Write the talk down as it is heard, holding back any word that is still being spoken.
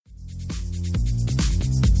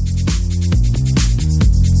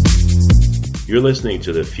You're listening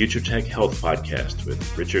to the Future Tech Health Podcast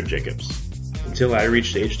with Richard Jacobs. Until I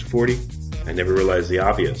reached age 40, I never realized the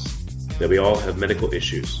obvious, that we all have medical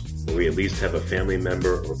issues, or we at least have a family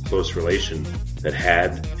member or close relation that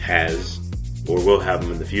has, or will have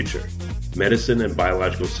them in the future. Medicine and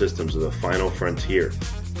biological systems are the final frontier.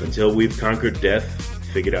 Until we've conquered death,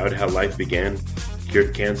 figured out how life began,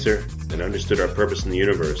 cured cancer, and understood our purpose in the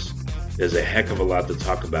universe, there's a heck of a lot to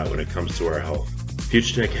talk about when it comes to our health.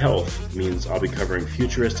 Future Tech Health means I'll be covering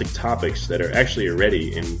futuristic topics that are actually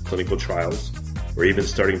already in clinical trials, or even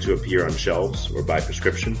starting to appear on shelves or by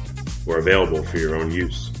prescription, or available for your own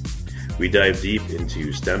use. We dive deep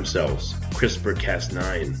into stem cells,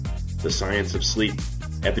 CRISPR-Cas9, the science of sleep,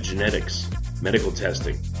 epigenetics, medical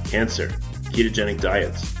testing, cancer, ketogenic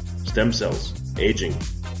diets, stem cells, aging,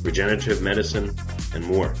 regenerative medicine, and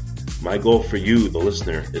more. My goal for you, the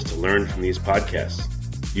listener, is to learn from these podcasts.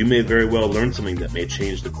 You may very well learn something that may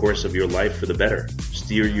change the course of your life for the better,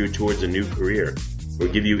 steer you towards a new career, or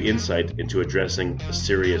give you insight into addressing a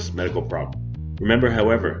serious medical problem. Remember,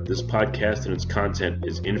 however, this podcast and its content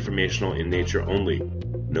is informational in nature only.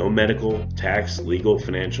 No medical, tax, legal,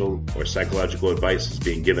 financial, or psychological advice is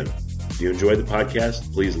being given. If you enjoy the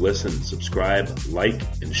podcast, please listen, subscribe, like,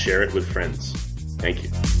 and share it with friends. Thank you.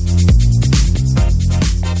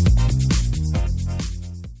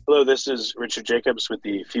 Hello, this is Richard Jacobs with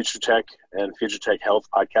the Future Tech and Future Tech Health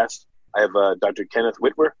podcast. I have Dr. Kenneth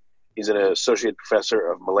Witwer. He's an associate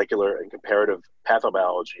professor of molecular and comparative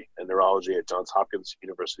pathobiology and neurology at Johns Hopkins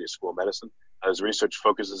University School of Medicine. His research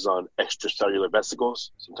focuses on extracellular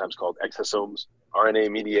vesicles, sometimes called exosomes,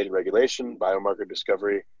 RNA-mediated regulation, biomarker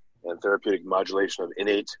discovery, and therapeutic modulation of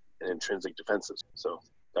innate and intrinsic defenses. So,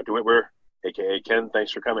 Dr. Witwer, aka Ken,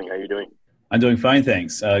 thanks for coming. How are you doing? I'm doing fine,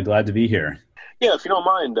 thanks. Glad to be here. Yeah, if you don't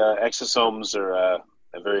mind, exosomes are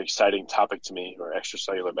a very exciting topic to me, or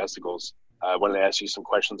extracellular vesicles. I wanted to ask you some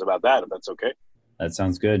questions about that, if that's okay. That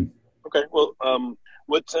sounds good. Okay, well,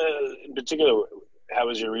 what in particular, how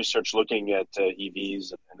is your research looking at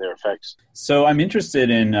EVs and their effects? So I'm interested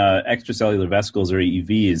in extracellular vesicles, or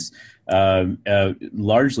EVs,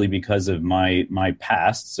 largely because of my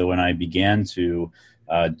past. So when I began to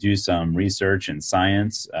do some research in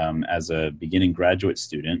science as a beginning graduate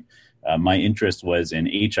student, my interest was in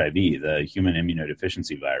HIV, the human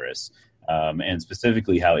immunodeficiency virus, and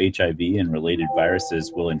specifically how HIV and related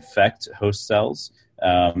viruses will infect host cells,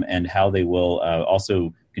 and how they will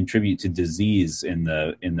also contribute to disease in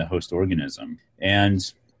the host organism. And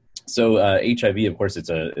so HIV, of course, it's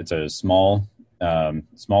a small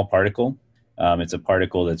particle. It's a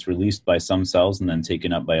particle that's released by some cells and then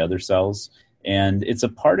taken up by other cells. And it's a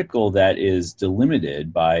particle that is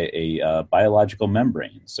delimited by a biological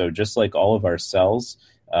membrane. So just like all of our cells,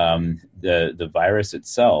 the virus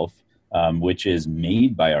itself, which is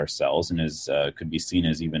made by our cells and could be seen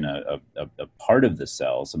as even a part of the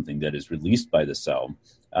cell, something that is released by the cell,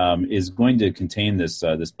 is going to contain this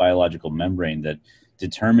biological membrane that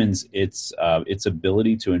determines its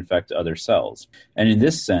ability to infect other cells. And in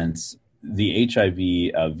this sense, the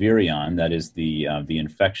HIV virion, that is the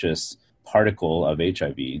infectious particle of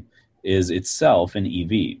HIV, is itself an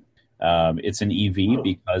EV. It's an EV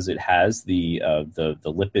because it has the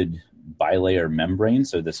lipid bilayer membrane,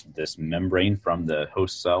 so this membrane from the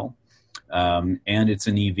host cell, and it's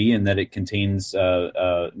an EV in that it contains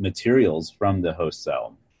materials from the host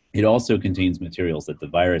cell. It also contains materials that the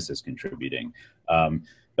virus is contributing.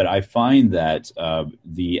 But I find that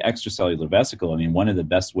the extracellular vesicle, one of the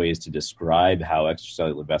best ways to describe how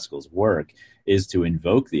extracellular vesicles work is to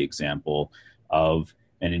invoke the example of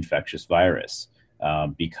an infectious virus,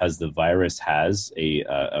 because the virus has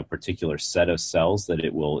a particular set of cells that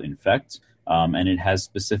it will infect, and it has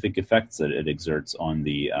specific effects that it exerts on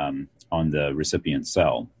the recipient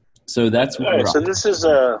cell. So that's what. Right, so this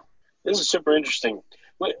is super interesting.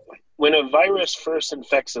 When a virus first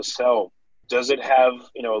infects a cell, does it have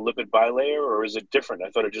a lipid bilayer, or is it different?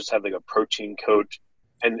 I thought it just had like a protein coat,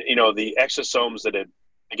 and the exosomes that it,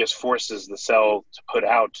 I guess, forces the cell to put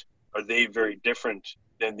out, are they very different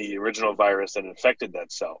than the original virus that infected that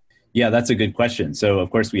cell? Yeah, that's a good question. So,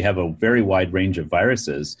 of course, we have a very wide range of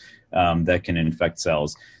viruses that can infect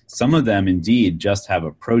cells. Some of them, indeed, just have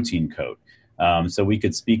a protein coat. So we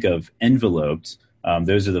could speak of enveloped.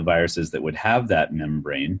 Those are the viruses that would have that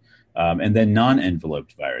membrane, and then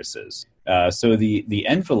non-enveloped viruses. So the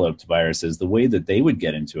enveloped viruses, the way that they would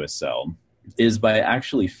get into a cell is by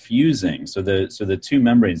actually fusing. So the two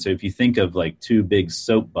membranes, so if you think of like two big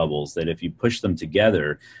soap bubbles that if you push them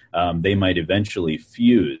together, they might eventually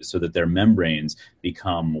fuse so that their membranes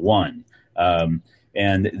become one.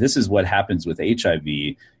 And this is what happens with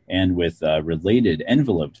HIV. and with related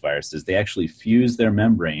enveloped viruses, they actually fuse their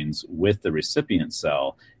membranes with the recipient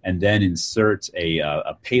cell and then insert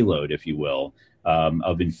a payload, if you will,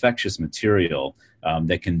 of infectious material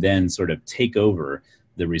that can then sort of take over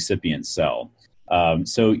the recipient cell.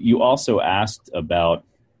 So you also asked about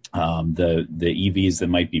the EVs that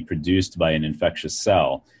might be produced by an infectious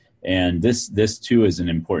cell. And this too is an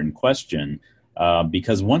important question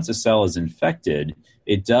because once a cell is infected,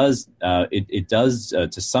 it does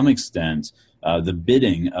to some extent the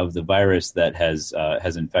bidding of the virus that has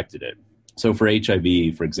infected it. So for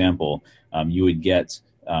HIV, for example, you would get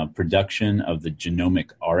production of the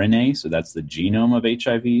genomic RNA, so that's the genome of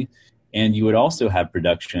HIV, and you would also have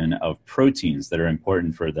production of proteins that are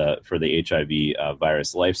important for the HIV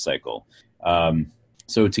virus life cycle.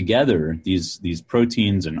 So together, these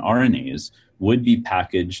proteins and RNAs would be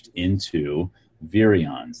packaged into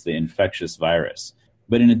virions, the infectious virus.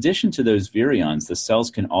 But in addition to those virions, the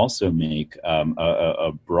cells can also make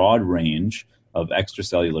a broad range of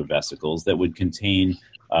extracellular vesicles that would contain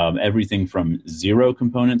everything from 0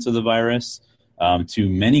 components of the virus to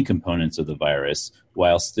many components of the virus,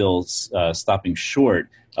 while still stopping short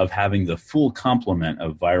of having the full complement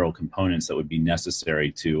of viral components that would be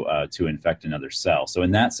necessary to infect another cell. So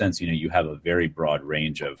in that sense, you have a very broad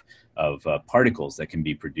range of particles that can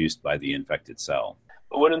be produced by the infected cell.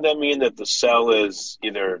 But wouldn't that mean that the cell is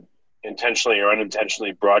either intentionally or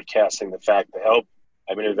unintentionally broadcasting the fact that help?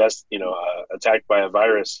 I've been attacked by a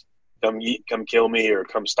virus. Come kill me or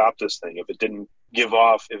come stop this thing. If it gave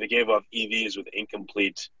off EVs with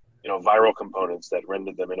incomplete, viral components that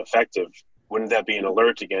rendered them ineffective, wouldn't that be an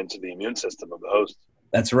alert again to the immune system of the host?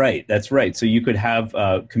 That's right. So you could have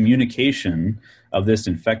communication of this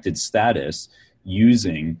infected status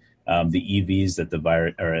using the EVs that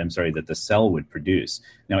that the cell would produce.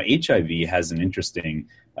 Now, HIV has an interesting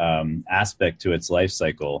aspect to its life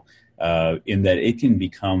cycle in that it can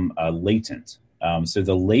become latent. So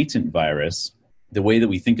the latent virus, the way that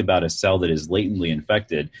we think about a cell that is latently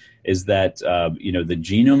infected is that, the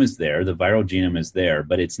genome is there, the viral genome is there,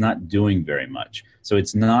 but it's not doing very much. So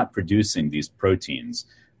it's not producing these proteins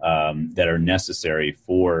that are necessary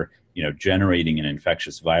for, generating an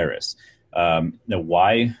infectious virus. Now,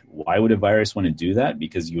 why would a virus want to do that?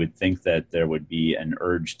 Because you would think that there would be an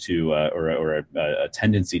urge to, or a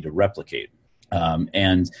tendency to replicate.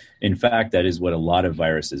 And in fact, that is what a lot of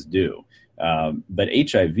viruses do. But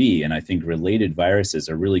HIV and I think related viruses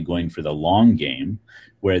are really going for the long game,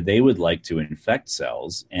 where they would like to infect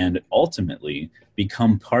cells and ultimately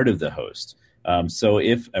become part of the host. So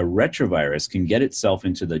if a retrovirus can get itself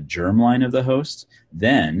into the germline of the host,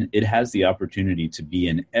 then it has the opportunity to be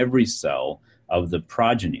in every cell of the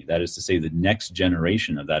progeny, that is to say, the next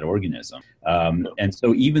generation of that organism. And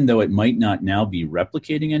so even though it might not now be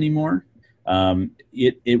replicating anymore,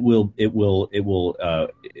 it will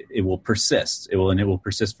persist. It will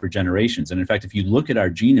persist for generations. And in fact, if you look at our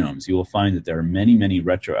genomes, you will find that there are many, many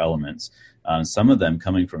retroelements. Some of them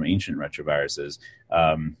coming from ancient retroviruses,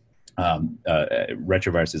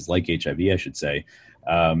 retroviruses like HIV, I should say,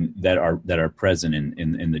 that are present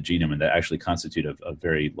in the genome and that actually constitute a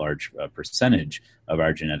very large percentage of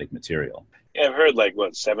our genetic material. Yeah, I've heard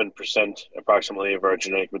 7% approximately of our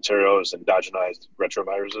genetic material is endogenized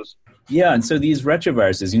retroviruses. Yeah, and so these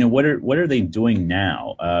retroviruses, what are they doing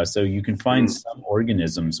now? So you can find some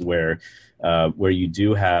organisms where you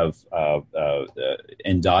do have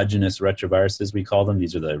endogenous retroviruses, we call them.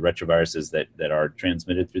 These are the retroviruses that are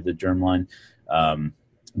transmitted through the germline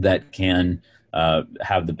that can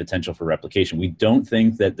have the potential for replication. We don't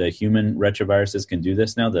think that the human retroviruses can do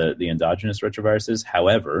this now, the endogenous retroviruses.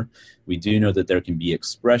 However, we do know that there can be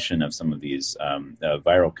expression of some of these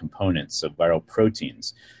viral components, so viral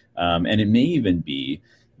proteins. And it may even be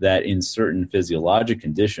that in certain physiologic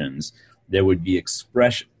conditions, there would be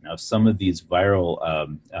expression of some of these viral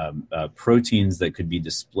proteins that could be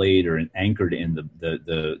displayed or anchored in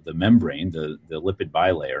the membrane, the lipid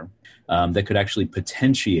bilayer, that could actually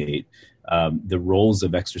potentiate the roles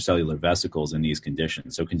of extracellular vesicles in these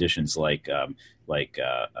conditions. So conditions like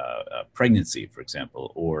pregnancy, for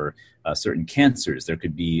example, or certain cancers, there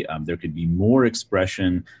could be more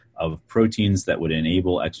expression of proteins that would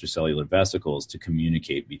enable extracellular vesicles to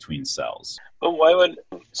communicate between cells. But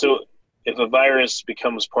if a virus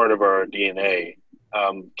becomes part of our DNA,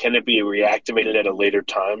 can it be reactivated at a later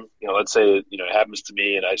time? Let's say it happens to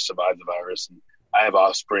me and I survive the virus and I have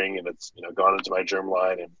offspring and it's gone into my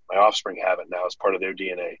germline and my offspring have it now as part of their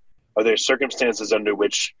DNA. Are there circumstances under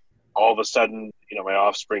which all of a sudden my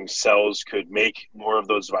offspring cells could make more of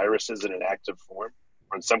those viruses in an active form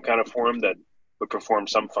or in some kind of form that would perform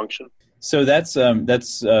some function? So that's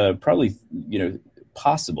probably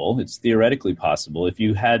possible. It's theoretically possible if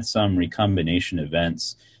you had some recombination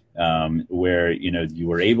events where you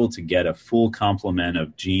were able to get a full complement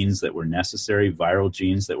of genes that were necessary, viral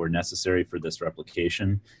genes that were necessary for this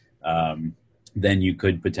replication. Then you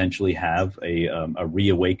could potentially have a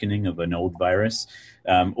reawakening of an old virus.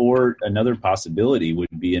 Or another possibility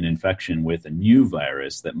would be an infection with a new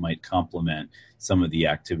virus that might complement some of the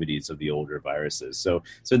activities of the older viruses. So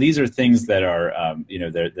these are things that are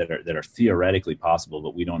that are theoretically possible,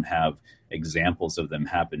 but we don't have examples of them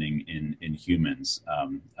happening in humans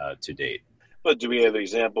to date. But do we have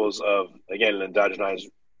examples of, again, an endogenized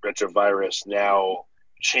retrovirus now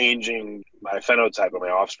changing my phenotype or my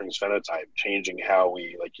offspring's phenotype, changing how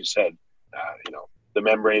we, like you said, the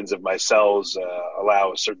membranes of my cells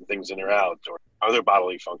allow certain things in or out, or other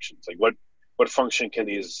bodily functions? Like what function can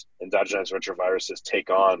these endogenized retroviruses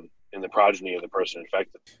take on in the progeny of the person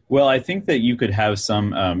infected? Well, I think that you could have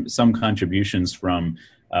some contributions from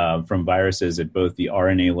viruses at both the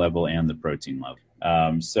RNA level and the protein level.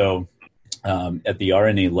 At the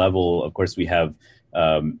RNA level, of course, we have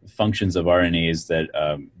functions of RNAs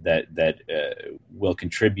that will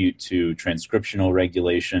contribute to transcriptional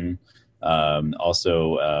regulation.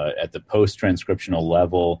 Also, at the post-transcriptional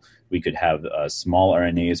level, we could have small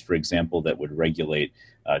RNAs, for example, that would regulate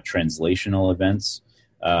translational events.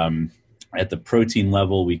 At the protein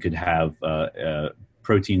level, we could have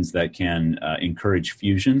proteins that can encourage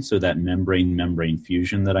fusion, so that membrane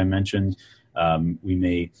fusion that I mentioned. We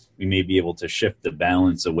may be able to shift the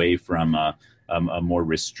balance away from a more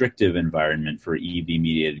restrictive environment for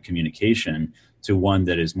EV-mediated communication to one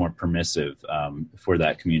that is more permissive for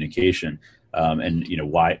that communication. And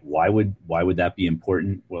why would that be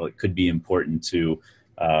important? Well, it could be important to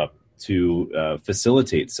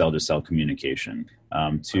facilitate cell-to-cell communication,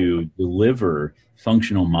 to deliver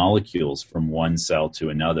functional molecules from one cell to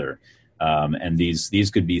another. And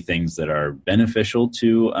these could be things that are beneficial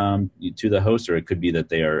to the host, or it could be that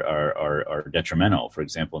they are detrimental. For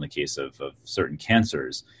example, in the case of certain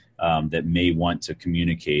cancers that may want to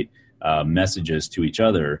communicate messages to each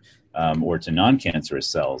other or to non-cancerous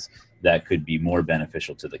cells, that could be more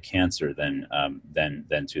beneficial to the cancer than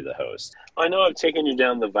to the host. I know I've taken you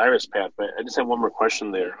down the virus path, but I just have one more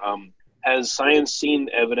question there. Has science seen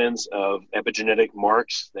evidence of epigenetic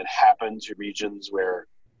marks that happen to regions where,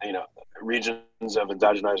 regions of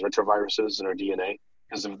endogenized retroviruses in our DNA?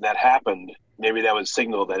 Because if that happened, maybe that would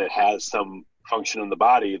signal that it has some function in the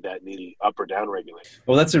body that need up or down regulate.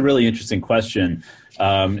 Well, that's a really interesting question,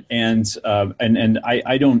 and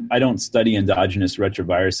I don't study endogenous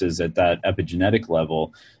retroviruses at that epigenetic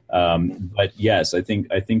level, but yes, I think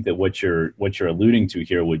that what you're alluding to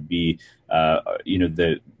here would be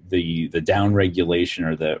the down regulation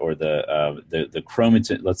or the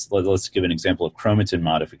chromatin. Let's give an example of chromatin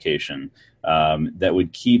modification that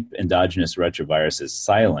would keep endogenous retroviruses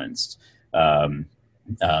silenced.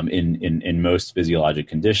 In most physiologic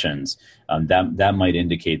conditions, that might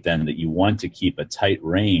indicate then that you want to keep a tight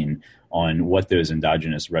rein on what those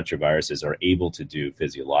endogenous retroviruses are able to do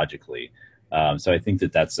physiologically. So I think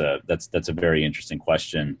that's a very interesting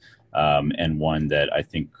question, and one that I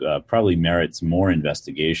think probably merits more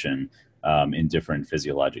investigation in different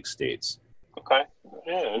physiologic states. Okay,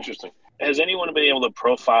 yeah, interesting. Has anyone been able to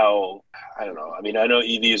profile? I don't know. I mean, I know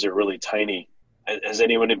EVs are really tiny. Has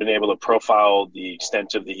anyone been able to profile the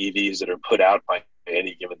extent of the EVs that are put out by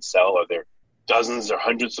any given cell? Are there dozens or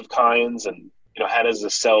hundreds of kinds? And, how does the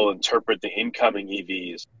cell interpret the incoming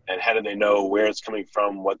EVs? And how do they know where it's coming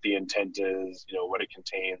from, what the intent is, what it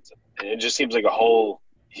contains? And it just seems like a whole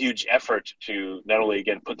huge effort to not only,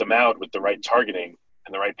 again, put them out with the right targeting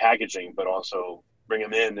and the right packaging, but also bring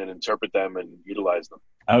them in and interpret them and utilize them.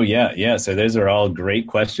 Oh yeah. So those are all great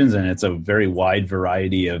questions, and it's a very wide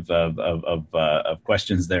variety of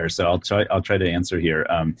questions there. So I'll try to answer here.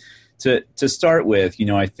 To start with,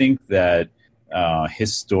 I think that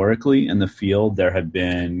historically in the field there have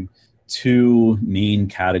been two main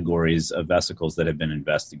categories of vesicles that have been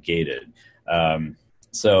investigated.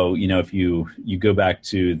 So if you go back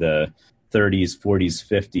to the 30s, 40s,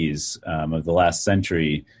 50s of the last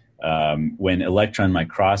century, when electron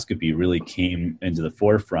microscopy really came into the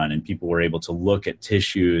forefront and people were able to look at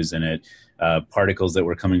tissues and at particles that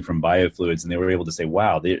were coming from biofluids, and they were able to say,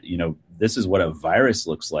 wow, this is what a virus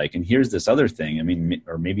looks like. And here's this other thing. I mean,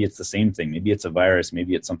 or maybe it's the same thing. Maybe it's a virus.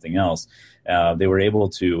 Maybe it's something else. They were able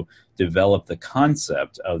to develop the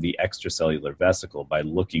concept of the extracellular vesicle by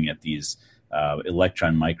looking at these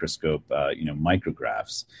electron microscope,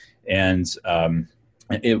 micrographs. And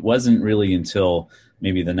it wasn't really until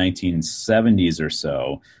maybe the 1970s or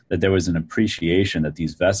so that there was an appreciation that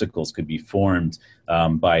these vesicles could be formed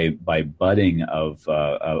by budding of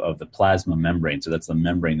the plasma membrane. So that's the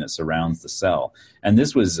membrane that surrounds the cell. And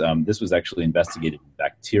this was actually investigated in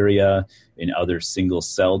bacteria, in other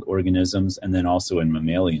single-celled organisms, and then also in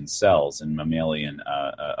mammalian cells and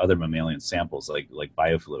other mammalian samples like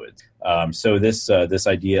biofluids. So this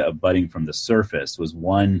idea of budding from the surface was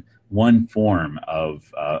one form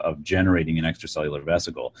of generating an extracellular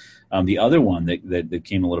vesicle. The other one that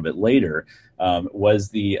came a little bit later was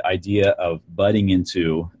the idea of budding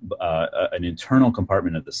into an internal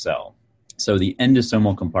compartment of the cell. So the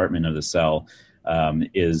endosomal compartment of the cell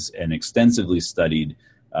is an extensively studied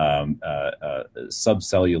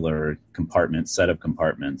subcellular set of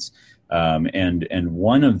compartments. And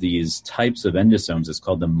one of these types of endosomes is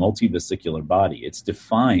called the multivesicular body. It's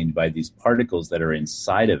defined by these particles that are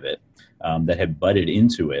inside of it that have budded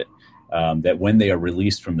into it, that when they are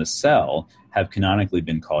released from the cell have canonically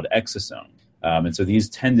been called exosomes. And so these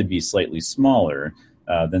tend to be slightly smaller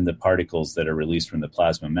than the particles that are released from the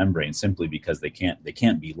plasma membrane, simply because they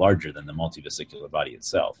can't be larger than the multivesicular body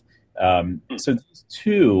itself. So these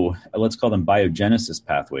two, let's call them biogenesis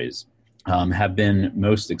pathways, have been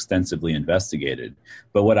most extensively investigated.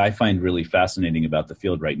 But what I find really fascinating about the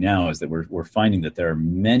field right now is that we're finding that there are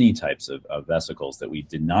many types of vesicles that we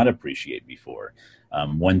did not appreciate before.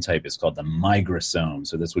 One type is called the migrosome.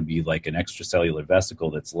 So this would be like an extracellular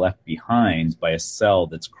vesicle that's left behind by a cell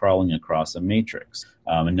that's crawling across a matrix.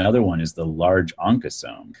 Another one is the large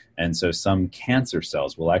oncosome. And so some cancer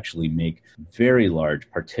cells will actually make very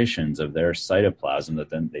large partitions of their cytoplasm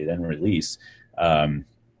that they then release.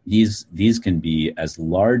 These can be as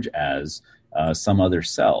large as some other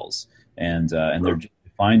cells, and they're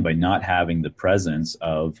defined by not having the presence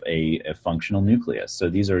of a functional nucleus. So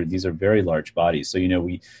these are very large bodies. So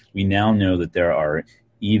we now know that there are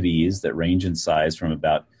EVs that range in size from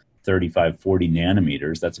about 35-40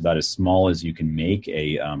 nanometers. That's about as small as you can make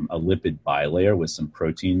a lipid bilayer with some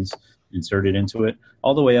proteins inserted into it,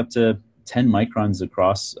 all the way up to 10 microns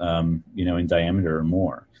across, in diameter or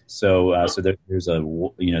more. So there's a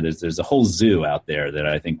whole zoo out there that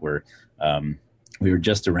I think we were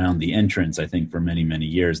just around the entrance, I think, for many, many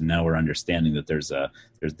years, and now we're understanding that there's a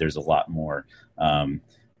lot more in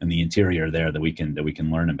the interior there that we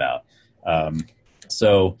can learn about.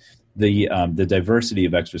 So the diversity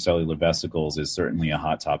of extracellular vesicles is certainly a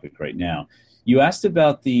hot topic right now. You asked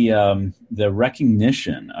about the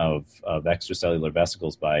recognition of extracellular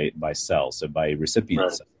vesicles by cells, so by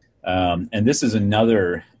recipient cells, and this is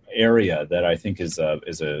another area that I think is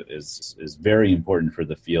very important for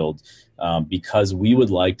the field, because we would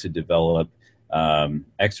like to develop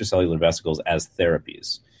extracellular vesicles as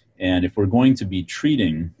therapies. And if we're going to be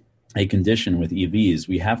treating a condition with EVs,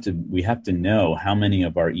 we have to know how many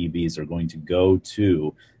of our EVs are going to go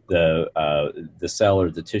to the cell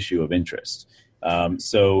or the tissue of interest.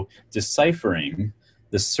 So deciphering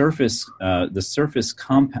the surface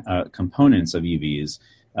components of EVs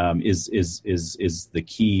is the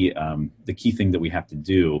key thing that we have to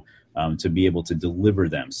do to be able to deliver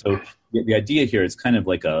them. So the idea here is kind of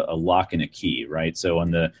like a lock and a key, right? So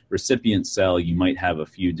on the recipient cell, you might have a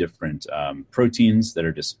few different proteins that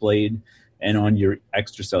are displayed, and on your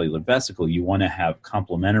extracellular vesicle, you want to have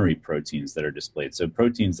complementary proteins that are displayed. So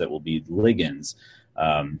proteins that will be ligands,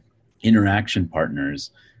 interaction partners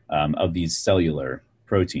of these cellular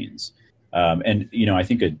proteins. And I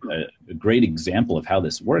think a great example of how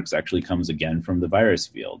this works actually comes again from the virus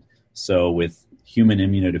field. So with human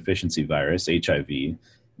immunodeficiency virus, HIV,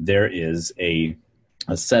 there is a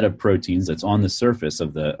set of proteins that's on the surface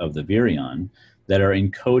of the virion that are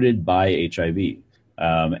encoded by HIV.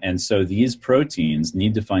 And so these proteins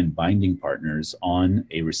need to find binding partners on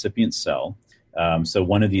a recipient cell. So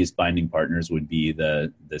one of these binding partners would be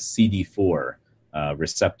the CD4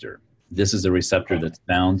 receptor. This is a receptor that's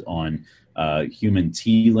found on human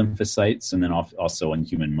T lymphocytes and then also on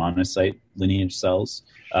human monocyte lineage cells.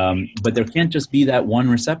 But there can't just be that one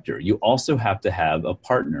receptor. You also have to have a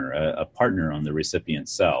partner on the recipient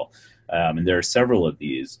cell. And there are several of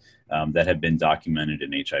these that have been documented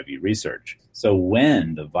in HIV research. So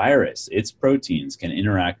when the virus, its proteins, can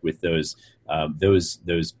interact with those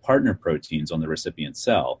partner proteins on the recipient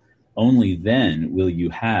cell, only then will you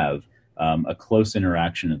have a close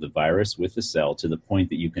interaction of the virus with the cell to the point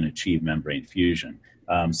that you can achieve membrane fusion.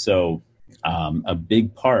 So a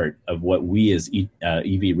big part of what we as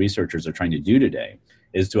EV researchers are trying to do today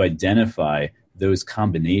is to identify those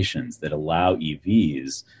combinations that allow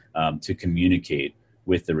EVs to communicate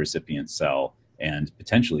with the recipient cell and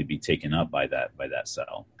potentially be taken up by that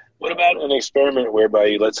cell. What about an experiment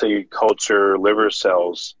whereby, let's say, you culture liver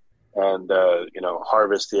cells and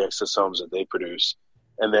harvest the exosomes that they produce,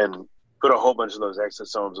 and then put a whole bunch of those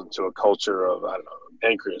exosomes into a culture of, I don't know,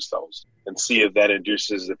 pancreas cells, and see if that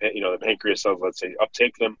induces the pancreas cells, let's say,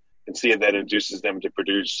 uptake them, and see if that induces them to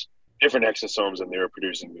produce different exosomes than they were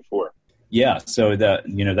producing before. Yeah, so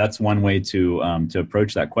that's one way to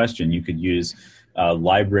approach that question. You could use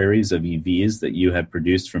libraries of EVs that you have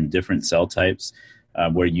produced from different cell types,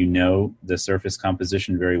 where you know the surface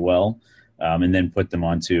composition very well, and then put them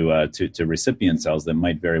onto to recipient cells that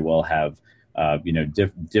might very well have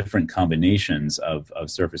different combinations of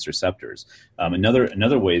surface receptors.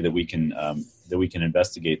 Another way that we can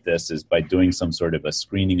investigate this is by doing some sort of a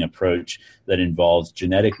screening approach that involves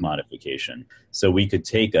genetic modification. So we could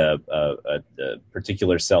take a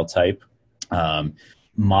particular cell type,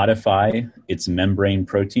 modify its membrane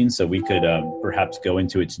protein. So we could perhaps go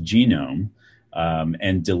into its genome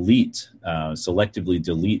and selectively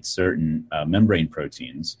delete certain membrane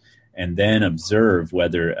proteins, and then observe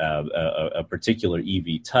whether a particular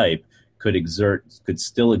EV type could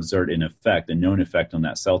still exert a known effect on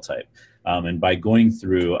that cell type. And by going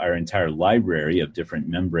through our entire library of different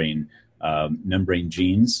membrane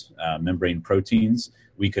genes, membrane proteins,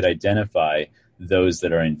 we could identify those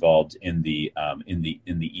that are involved in the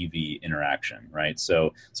EV interaction, right?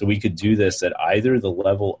 So we could do this at either the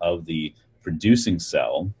level of the producing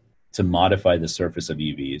cell to modify the surface of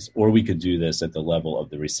EVs, or we could do this at the level of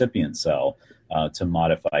the recipient cell to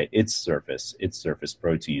modify its surface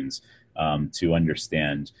proteins to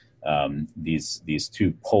understand these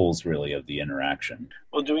two poles really of the interaction.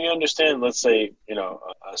 Well, do we understand, let's say,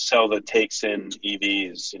 a cell that takes in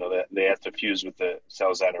EVs, that they have to fuse with the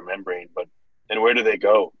cell's outer membrane, but then where do they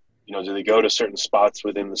go? Do they go to certain spots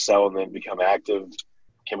within the cell and then become active?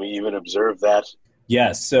 Can we even observe that?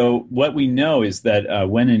 Yes. So what we know is that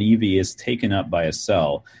when an EV is taken up by a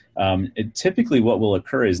cell, typically what will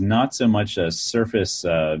occur is not so much a surface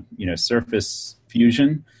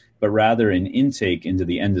fusion, but rather an intake into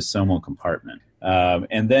the endosomal compartment.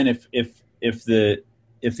 And then if the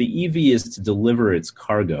EV is to deliver its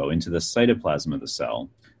cargo into the cytoplasm of the cell,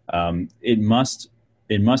 it must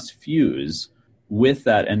fuse with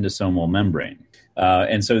that endosomal membrane.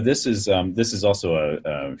 And so this is also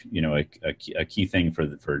a key thing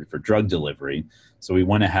for drug delivery. So we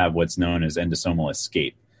want to have what's known as endosomal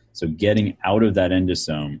escape. So getting out of that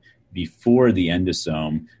endosome before the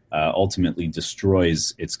endosome ultimately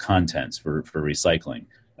destroys its contents for recycling.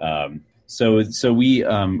 So we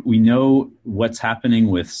know what's happening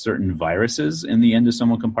with certain viruses in the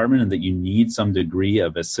endosomal compartment, and that you need some degree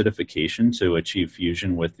of acidification to achieve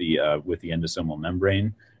fusion with the endosomal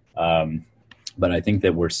membrane. But I think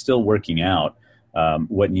that we're still working out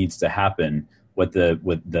what needs to happen, what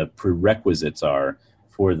the prerequisites are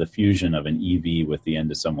for the fusion of an EV with the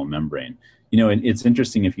endosomal membrane. And it's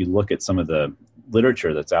interesting if you look at some of the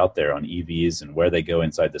literature that's out there on EVs and where they go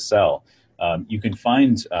inside the cell. You can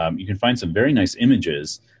find some very nice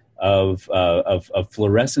images of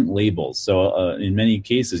fluorescent labels. So in many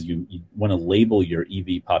cases, you want to label your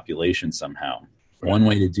EV population somehow. One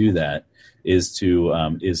way to do that is to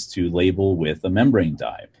label with a membrane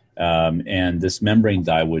dye, and this membrane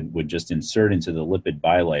dye would just insert into the lipid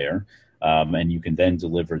bilayer, and you can then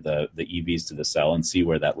deliver the EVs to the cell and see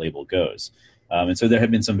where that label goes. And so there have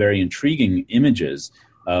been some very intriguing images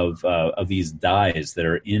of these dyes that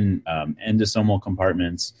are in endosomal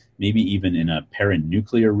compartments, maybe even in a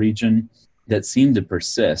perinuclear region, that seem to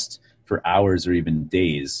persist for hours or even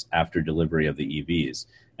days after delivery of the EVs.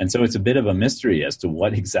 And so it's a bit of a mystery as to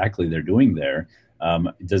what exactly they're doing there.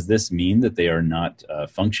 Does this mean that they are not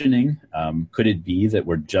functioning? Could it be that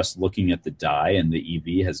we're just looking at the dye and the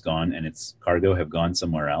EV has gone and its cargo have gone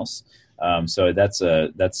somewhere else? So that's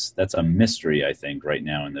a mystery, I think, right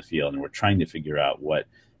now in the field, and we're trying to figure out what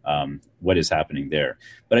is happening there.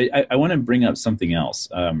 But I want to bring up something else,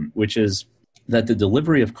 which is that the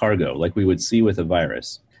delivery of cargo, like we would see with a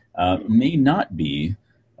virus, may not be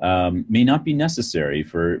necessary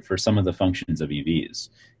for some of the functions of EVs.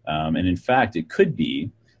 And in fact, it could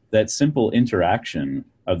be that simple interaction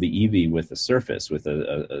of the EV with the surface, with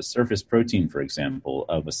a surface protein, for example,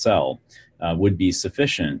 of a cell, would be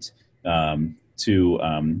sufficient to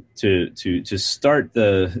start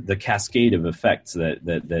the cascade of effects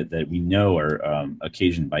that we know are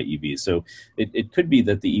occasioned by EVs. So it could be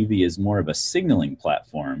that the EV is more of a signaling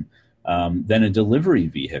platform than a delivery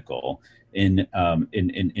vehicle in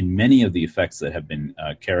many of the effects that have been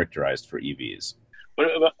characterized for EVs.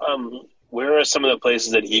 What about, where are some of the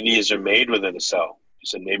places that EVs are made within a cell? You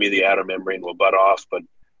said maybe the outer membrane will butt off, but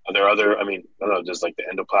Are there other, I mean, I don't know, does like the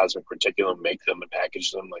endoplasmic reticulum make them and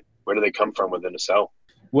package them? Like, where do they come from within a cell?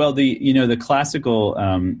 Well, the classical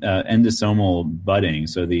endosomal budding,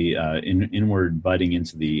 so the inward budding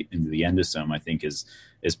into the endosome, I think is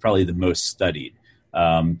probably the most studied.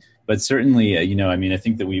 But certainly, I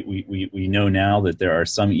think that we know now that there are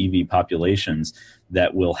some EV populations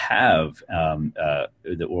that will have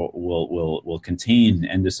that will contain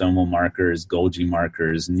endosomal markers, Golgi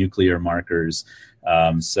markers, nuclear markers.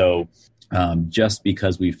 Just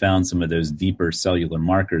because we found some of those deeper cellular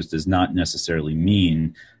markers does not necessarily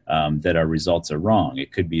mean that our results are wrong.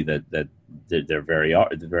 It could be that there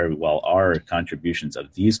very well are contributions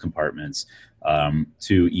of these compartments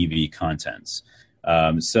to EV contents.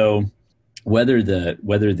 So whether the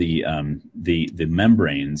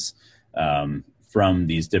membranes from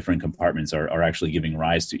these different compartments are actually giving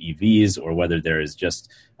rise to EVs, or whether there is just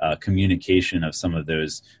communication of some of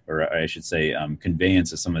those, or I should say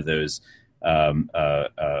conveyance of some of those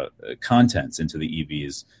contents into the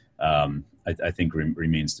EVs, I think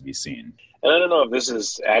remains to be seen. And I don't know if this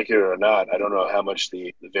is accurate or not. I don't know how much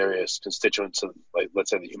the various constituents of, like, let's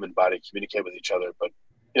say, the human body communicate with each other. But,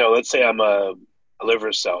 let's say I'm a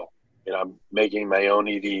liver cell. I'm making my own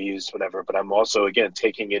EVs, whatever, but I'm also, again,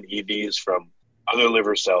 taking in EVs from other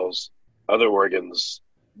liver cells, other organs,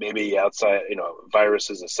 maybe outside,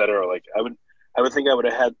 viruses, et cetera. Like, I would think I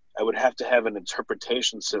would have to have an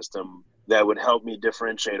interpretation system that would help me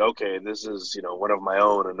differentiate, okay, this is, one of my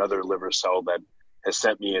own, another liver cell that has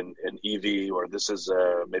sent me an EV, or this is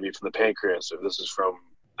maybe from the pancreas, or this is from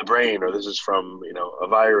the brain, or this is from, a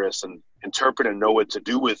virus, and interpret and know what to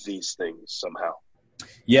do with these things somehow.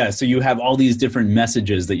 Yeah, so you have all these different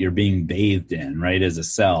messages that you're being bathed in, right, as a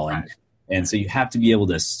cell. Right. And so you have to be able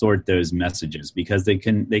to sort those messages, because they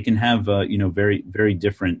can have very, very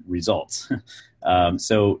different results.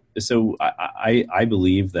 So I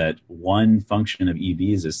believe that one function of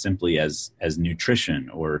EVs is simply as nutrition,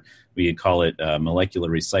 or we could call it molecular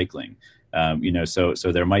recycling.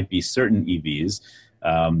 So there might be certain EVs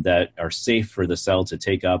that are safe for the cell to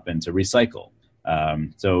take up and to recycle.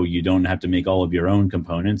 So you don't have to make all of your own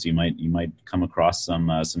components. You might come across some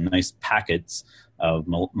nice packets of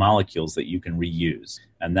molecules that you can reuse,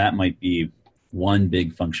 and that might be one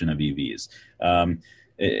big function of EVs.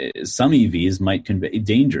 Some EVs might convey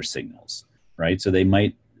danger signals, right? So they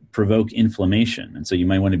might provoke inflammation, and so you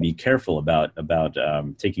might want to be careful about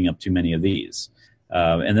taking up too many of these.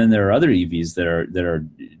 And then there are other EVs that are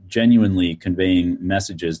genuinely conveying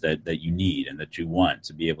messages that you need and that you want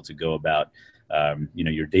to be able to go about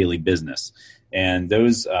your daily business. And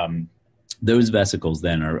those vesicles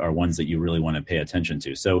then are ones that you really want to pay attention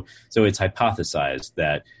to. So it's hypothesized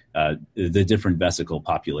that the different vesicle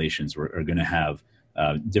populations are going to have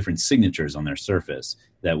different signatures on their surface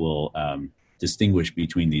that will distinguish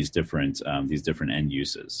between these different end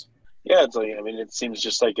uses. Yeah, it's like, it seems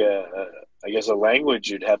just like a language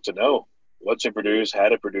you'd have to know what to produce, how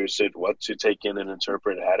to produce it, what to take in and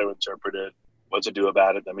interpret, how to interpret it, what to do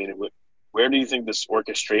about it. Where do you think this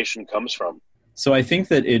orchestration comes from? So I think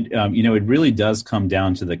that it really does come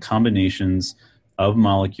down to the combinations of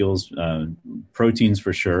molecules, proteins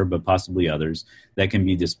for sure, but possibly others, that can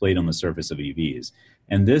be displayed on the surface of EVs.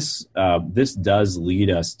 And this does lead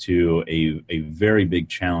us to a very big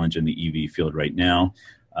challenge in the EV field right now,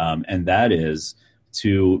 and that is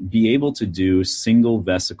to be able to do single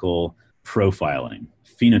vesicle profiling,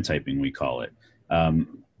 phenotyping we call it,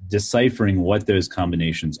 deciphering what those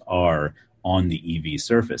combinations are on the EV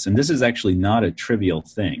surface. And this is actually not a trivial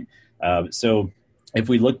thing. So if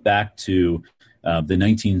we look back to the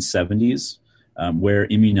 1970s, where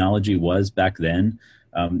immunology was back then,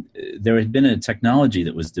 there had been a technology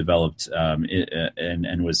that was developed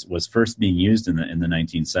and was first being used in the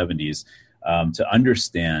 1970s to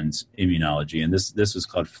understand immunology. And this was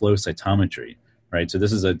called flow cytometry, right? So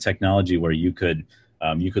this is a technology where you could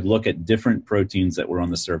look at different proteins that were on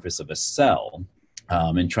the surface of a cell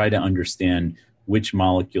and try to understand which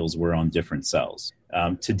molecules were on different cells.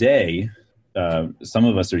 Today, some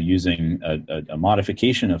of us are using a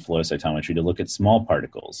modification of flow cytometry to look at small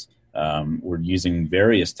particles. We're using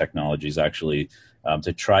various technologies actually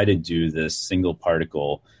to try to do this single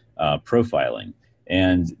particle profiling.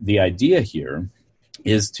 And the idea here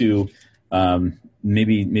is to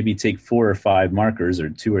maybe take 4 or 5 markers, or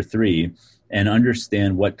 2 or 3, and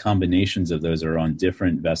understand what combinations of those are on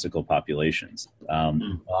different vesicle populations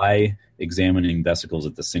by examining vesicles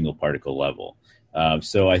at the single particle level.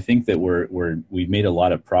 So I think that we've made a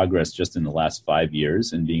lot of progress just in the last 5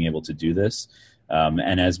 years in being able to do this.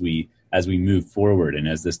 And as we move forward and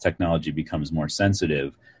as this technology becomes more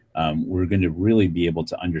sensitive, we're going to really be able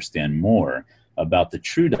to understand more about the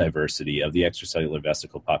true diversity of the extracellular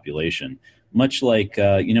vesicle population. Much like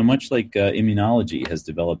immunology has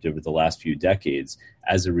developed over the last few decades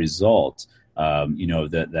as a result,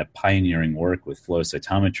 that pioneering work with flow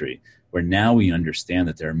cytometry, where now we understand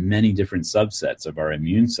that there are many different subsets of our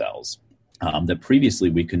immune cells that previously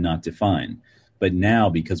we could not define. But now,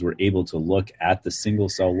 because we're able to look at the single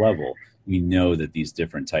cell level, we know that these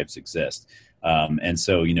different types exist. And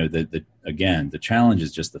so, the challenge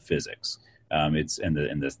is just the physics. It's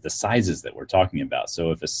the sizes that we're talking about.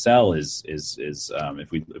 So if a cell is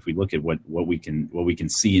if we look at what we can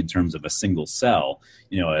see in terms of a single cell,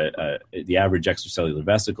 the average extracellular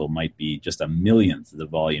vesicle might be just a millionth of the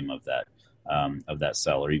volume of that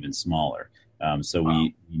cell, or even smaller. So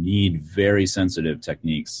we need very sensitive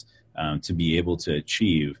techniques to be able to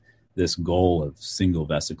achieve this goal of single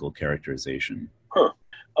vesicle characterization.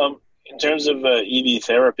 In terms of EV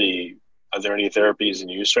therapy, are there any therapies in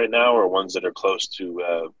use right now, or ones that are close to,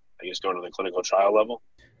 going to the clinical trial level?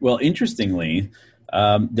 Well, interestingly,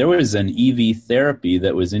 there was an EV therapy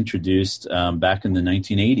that was introduced back in the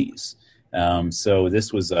 1980s. So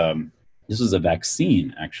this was a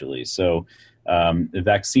vaccine, actually. So a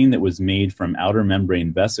vaccine that was made from outer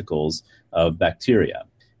membrane vesicles of bacteria.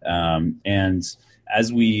 And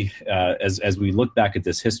as we look back at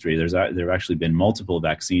this history, there have actually been multiple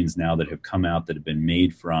vaccines now that have come out that have been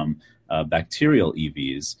made from bacterial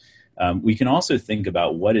EVs. We can also think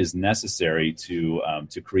about what is necessary to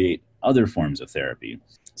create other forms of therapy.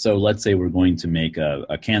 So let's say we're going to make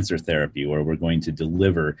a cancer therapy, or we're going to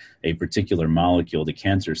deliver a particular molecule to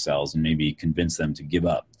cancer cells and maybe convince them to give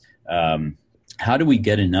up. How do we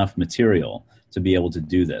get enough material to be able to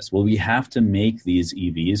do this? Well, we have to make these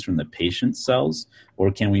EVs from the patient's cells, or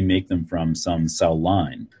can we make them from some cell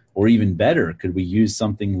line? Or even better, could we use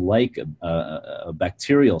something like a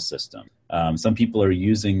bacterial system? Some people are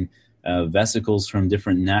using vesicles from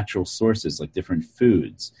different natural sources, like different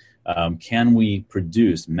foods. Can we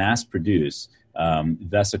mass produce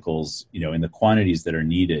vesicles, in the quantities that are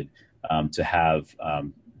needed to have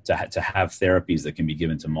therapies that can be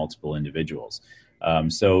given to multiple individuals?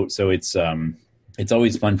 So it's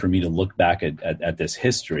always fun for me to look back at this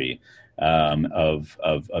history of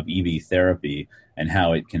EV therapy and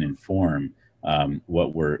how it can inform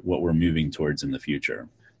what we're moving towards in the future.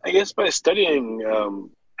 I guess by studying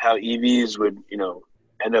how EVs would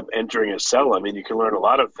end up entering a cell, you can learn a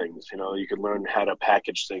lot of things. You can learn how to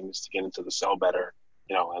package things to get into the cell better.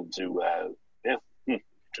 And to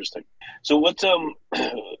interesting. So what's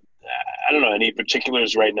I don't know, any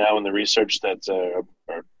particulars right now in the research that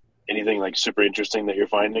are anything like super interesting that you're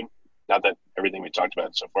finding? Not that everything we talked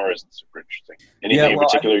about so far isn't super interesting. Anything in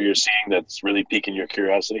particular you're seeing that's really piquing your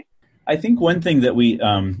curiosity? I think one thing that we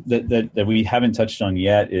that we haven't touched on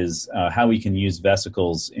yet is how we can use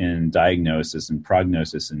vesicles in diagnosis and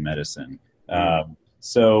prognosis in medicine.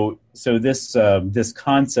 So this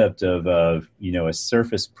concept of a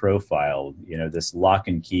surface profile, this lock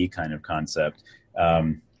and key kind of concept.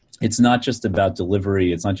 It's not just about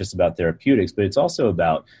delivery, it's not just about therapeutics, but it's also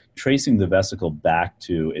about tracing the vesicle back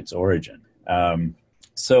to its origin.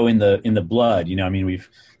 So in the blood,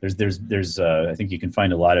 there's I think you can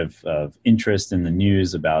find a lot of interest in the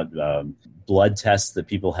news about blood tests that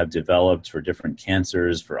people have developed for different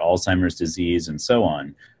cancers, for Alzheimer's disease, and so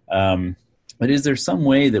on. But is there some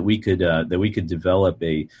way that we could develop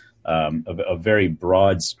a very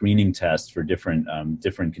broad screening test for different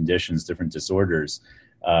conditions, different disorders,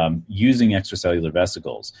 using extracellular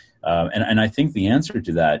vesicles? And I think the answer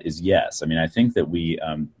to that is yes. I think that we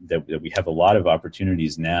have a lot of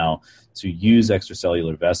opportunities now to use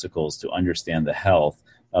extracellular vesicles to understand the health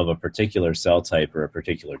of a particular cell type or a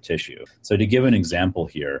particular tissue. So to give an example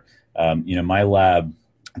here, my lab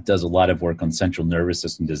does a lot of work on central nervous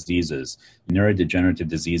system diseases, neurodegenerative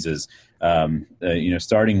diseases,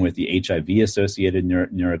 starting with the HIV-associated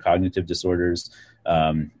neurocognitive disorders.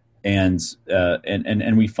 And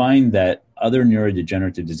we find that other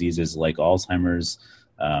neurodegenerative diseases like Alzheimer's,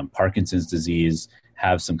 Parkinson's disease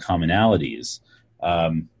have some commonalities.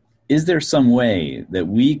 Is there some way that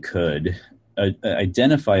we could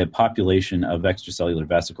identify a population of extracellular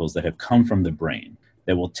vesicles that have come from the brain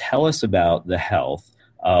that will tell us about the health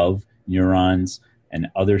of neurons and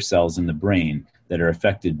other cells in the brain that are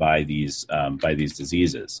affected by these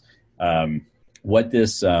diseases? I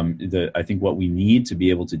think what we need to be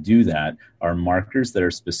able to do that are markers that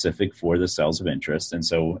are specific for the cells of interest. And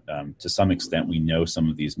so to some extent, we know some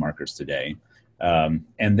of these markers today. And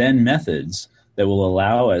then methods that will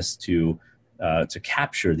allow us to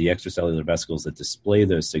capture the extracellular vesicles that display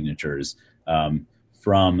those signatures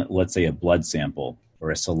from, let's say, a blood sample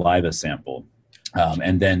or a saliva sample.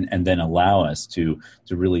 and then allow us to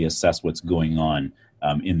really assess what's going on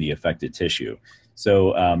in the affected tissue.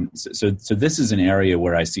 So this is an area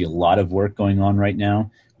where I see a lot of work going on right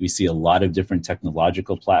now. We see a lot of different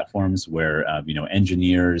technological platforms where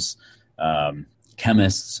engineers,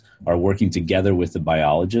 chemists are working together with the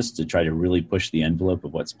biologists to try to really push the envelope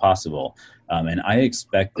of what's possible. And I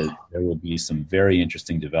expect that there will be some very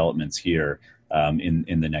interesting developments here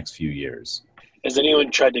in the next few years. Has anyone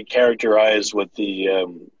tried to characterize what the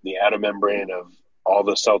outer membrane of all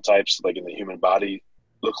the cell types, like in the human body,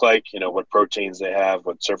 look like? What proteins they have,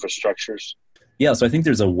 what surface structures? Yeah, so I think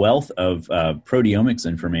there's a wealth of proteomics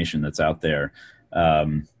information that's out there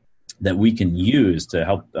that we can use to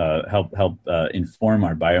help inform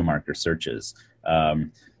our biomarker searches.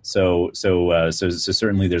 So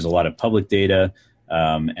certainly there's a lot of public data,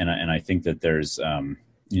 and I think that there's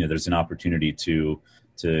an opportunity to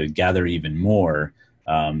gather even more,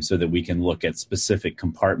 so that we can look at specific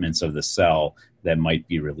compartments of the cell that might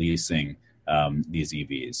be releasing these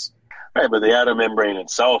EVs. Right, but the outer membrane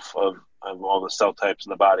itself of all the cell types in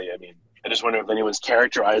the body, I just wonder if anyone's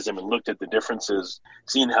characterized them and looked at the differences,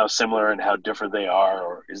 seen how similar and how different they are,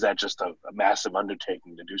 or is that just a massive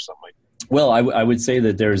undertaking to do something like that? Well, I would say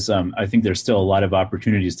that I think there's still a lot of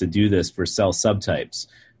opportunities to do this for cell subtypes.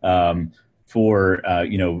 For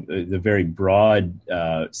the very broad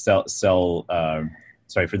for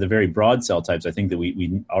the very broad cell types, I think that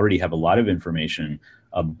we already have a lot of information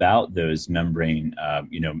about those membrane,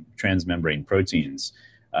 transmembrane proteins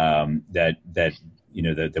that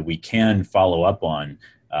we can follow up on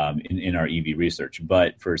in our EV research.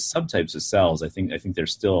 But for subtypes of cells, I think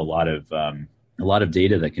there's still a lot of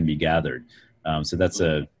data that can be gathered. So that's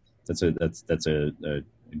a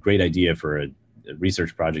great idea for a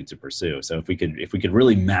research project to pursue. So if we could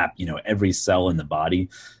really map every cell in the body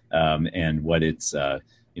and what its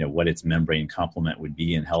membrane complement would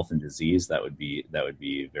be in health and disease, that would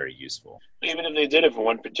be very useful. Even if they did it for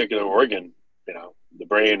one particular organ, the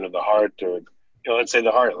brain or the heart, or let's say the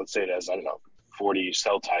heart, let's say it has 40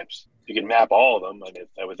 cell types. You can map all of them, and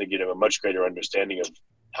I would think you'd have a much greater understanding of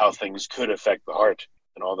how things could affect the heart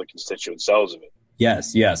and all the constituent cells of it.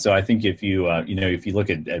 Yes, yeah. So I think if you look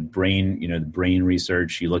at brain, the brain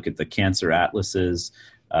research, you look at the cancer atlases,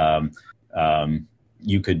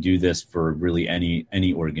 you could do this for really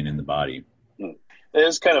any organ in the body.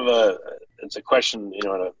 It's kind of it's a question, in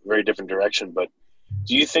a very different direction, but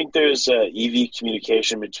do you think there's EV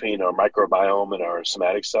communication between our microbiome and our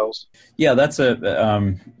somatic cells? Yeah, that's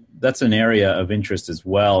an area of interest as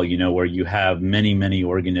well, where you have many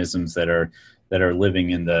organisms that are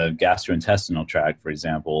living in the gastrointestinal tract, for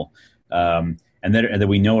example, and that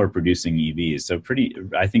we know are producing EVs. So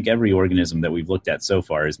I think every organism that we've looked at so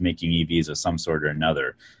far is making EVs of some sort or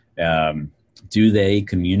another. Do they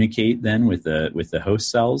communicate then with the host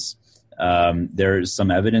cells? There's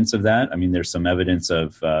some evidence of that. There's some evidence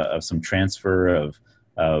of some transfer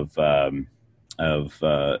of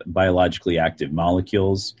biologically active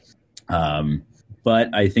molecules.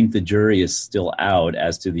 But I think the jury is still out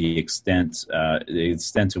as to the extent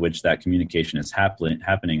to which that communication is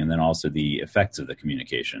happening, and then also the effects of the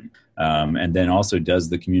communication. And then also, does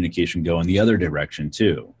the communication go in the other direction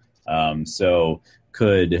too? So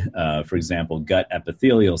could, for example, gut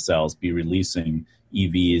epithelial cells be releasing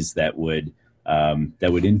EVs that would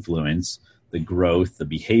influence the growth, the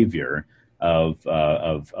behavior of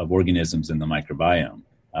organisms in the microbiome?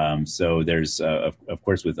 So there's, of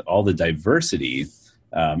course, with all the diversity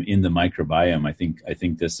in the microbiome, I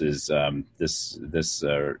think this is I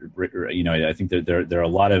think that there are a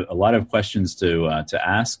lot of questions to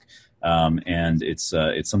ask, and it's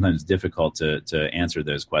sometimes difficult to answer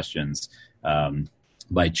those questions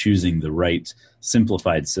by choosing the right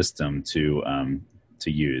simplified system to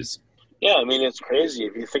use. Yeah, it's crazy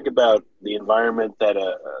if you think about the environment that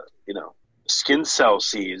a skin cell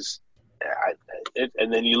sees.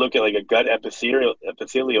 And then you look at like a gut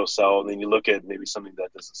epithelial cell, and then you look at maybe something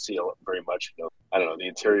that doesn't see very much, the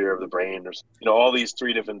interior of the brain, or all these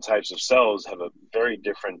three different types of cells have a very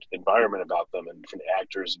different environment about them, and different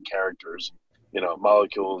actors and characters,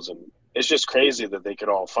 molecules, and it's just crazy that they could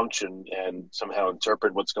all function and somehow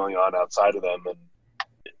interpret what's going on outside of them, and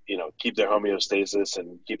keep their homeostasis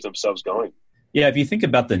and keep themselves going. Yeah, if you think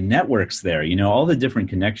about the networks there, all the different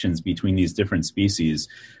connections between these different species,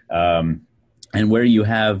 and where you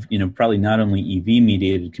have, probably not only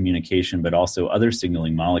EV-mediated communication, but also other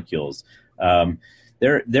signaling molecules.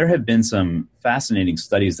 There have been some fascinating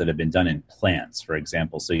studies that have been done in plants, for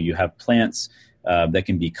example. So you have plants that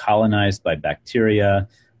can be colonized by bacteria,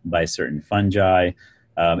 by certain fungi,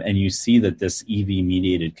 And you see that this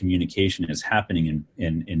EV-mediated communication is happening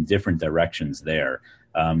in different directions there.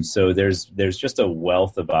 So there's just a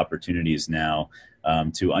wealth of opportunities now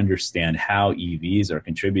to understand how EVs are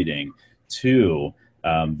contributing to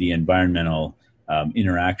the environmental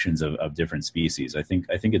interactions of different species. I think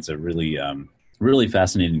it's a really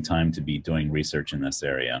fascinating time to be doing research in this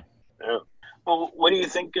area. Yeah. Well, what do you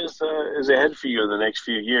think is ahead for you in the next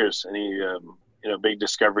few years? Any big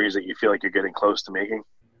discoveries that you feel like you're getting close to making?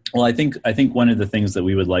 Well, I think one of the things that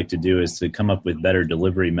we would like to do is to come up with better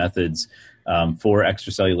delivery methods for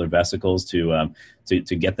extracellular vesicles to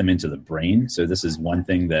get them into the brain. So this is one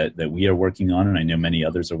thing that we are working on, and I know many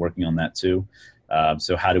others are working on that too.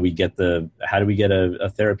 So how do we get a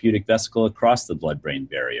therapeutic vesicle across the blood-brain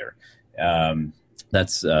barrier?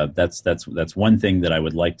 That's one thing that I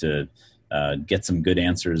would like to get some good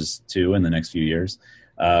answers to in the next few years.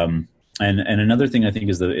 And another thing I think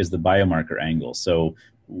is the biomarker angle. So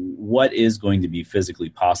what is going to be physically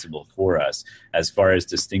possible for us as far as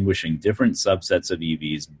distinguishing different subsets of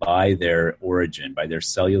EVs by their origin, by their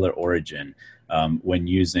cellular origin, when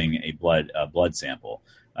using a blood sample?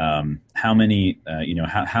 How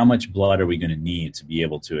much blood are we going to need to be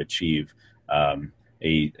able to achieve a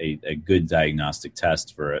good diagnostic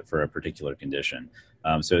test for a particular condition?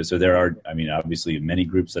 So there are, obviously many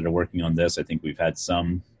groups that are working on this. I think we've had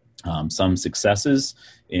some successes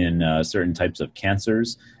in certain types of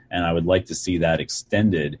cancers, and I would like to see that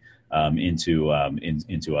extended into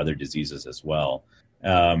other diseases as well.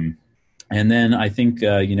 And then I think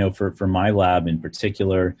for my lab in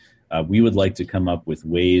particular, we would like to come up with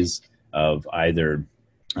ways of either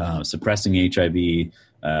suppressing HIV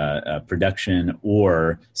production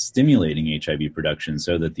or stimulating HIV production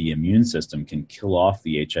so that the immune system can kill off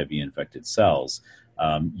the HIV-infected cells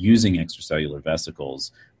using extracellular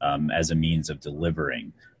vesicles as a means of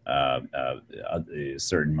delivering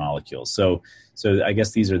certain molecules. So I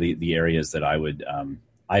guess these are the areas that I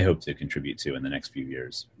hope to contribute to in the next few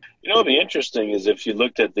years. What would be interesting is if you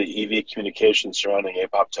looked at the EV communication surrounding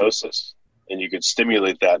apoptosis, and you could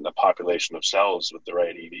stimulate that in a population of cells with the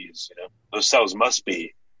right EVs. Those cells must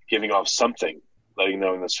be giving off something, letting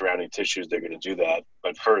know in the surrounding tissues they're going to do that.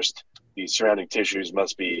 But first, the surrounding tissues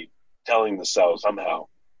must be telling the cell somehow,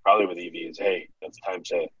 probably with EVs, hey, it's time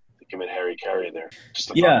to commit Harry Carey there.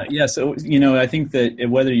 Yeah. So, I think that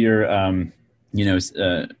whether you're,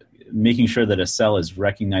 making sure that a cell is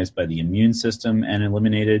recognized by the immune system and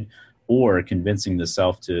eliminated, or convincing the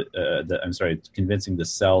cell to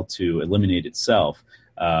eliminate itself.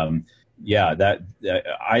 Either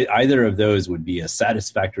of those would be a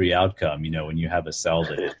satisfactory outcome. When you have a cell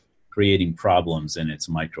that is creating problems in its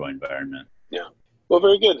microenvironment. Yeah. Well,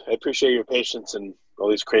 very good. I appreciate your patience and all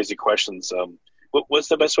these crazy questions. What's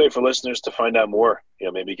the best way for listeners to find out more?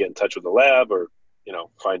 Maybe get in touch with the lab or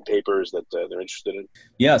find papers that they're interested in?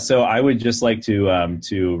 Yeah, so I would just like to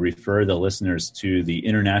refer the listeners to the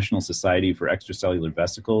International Society for Extracellular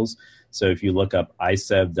Vesicles. So if you look up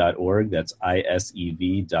isev.org, that's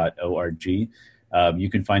isev.org, you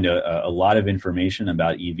can find a lot of information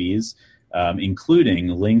about EVs, including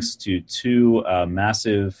links to 2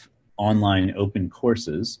 massive online open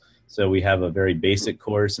courses. So we have a very basic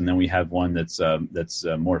course, and then we have one that's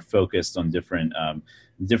more focused on different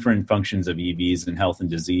functions of EVs in health and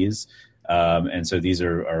disease. And so these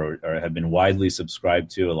have been widely subscribed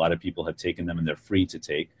to. A lot of people have taken them, and they're free to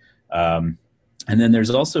take. And then there's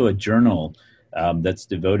also a journal that's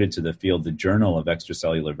devoted to the field, the Journal of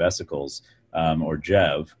Extracellular Vesicles, or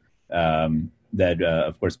JEV, that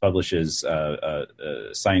of course publishes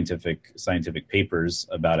scientific papers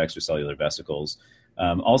about extracellular vesicles.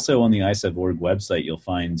 Also on the isev.org website, you'll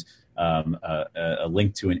find a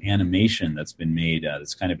link to an animation that's been made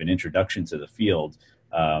that's kind of an introduction to the field.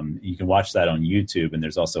 You can watch that on YouTube, and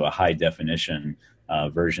there's also a high definition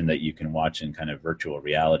version that you can watch in kind of virtual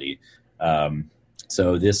reality.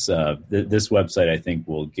 So this website, I think,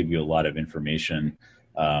 will give you a lot of information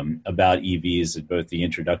about EVs at both the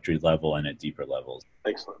introductory level and at deeper levels.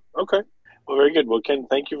 Excellent. Okay. Well, very good. Well, Ken,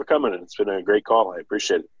 thank you for coming. It's been a great call. I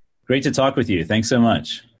appreciate it. Great to talk with you. Thanks so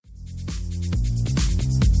much.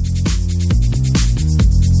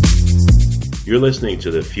 You're listening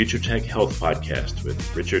to the Future Tech Health Podcast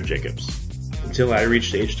with Richard Jacobs. Until I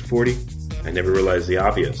reached age 40, I never realized the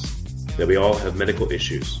obvious, that we all have medical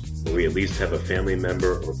issues, or we at least have a family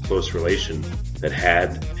member or close relation that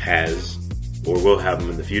has, or will have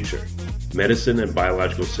them in the future. Medicine and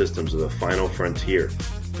biological systems are the final frontier.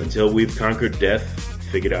 Until we've conquered death,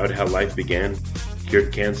 figured out how life began,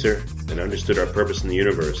 cured cancer, and understood our purpose in the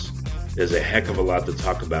universe, there's a heck of a lot to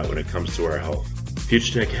talk about when it comes to our health.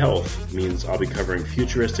 Future Tech Health means I'll be covering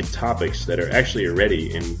futuristic topics that are actually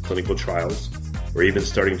already in clinical trials, or even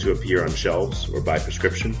starting to appear on shelves or by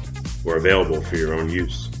prescription, or available for your own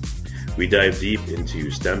use. We dive deep into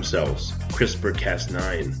stem cells,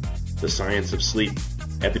 CRISPR-Cas9, the science of sleep,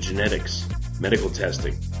 epigenetics, medical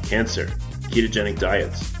testing, cancer, ketogenic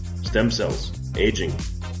diets, stem cells, aging,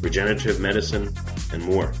 regenerative medicine, and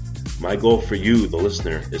more. My goal for you, the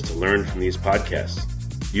listener, is to learn from these podcasts.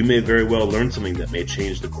 You may very well learn something that may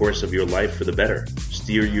change the course of your life for the better,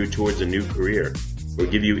 steer you towards a new career, or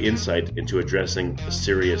give you insight into addressing a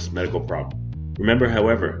serious medical problem. Remember,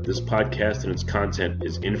 however, this podcast and its content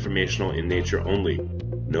is informational in nature only.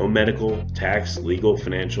 No medical, tax, legal,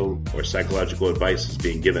 financial, or psychological advice is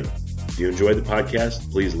being given. If you enjoy the podcast,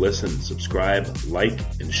 please listen, subscribe, like,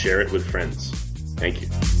 and share it with friends. Thank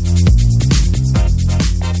you.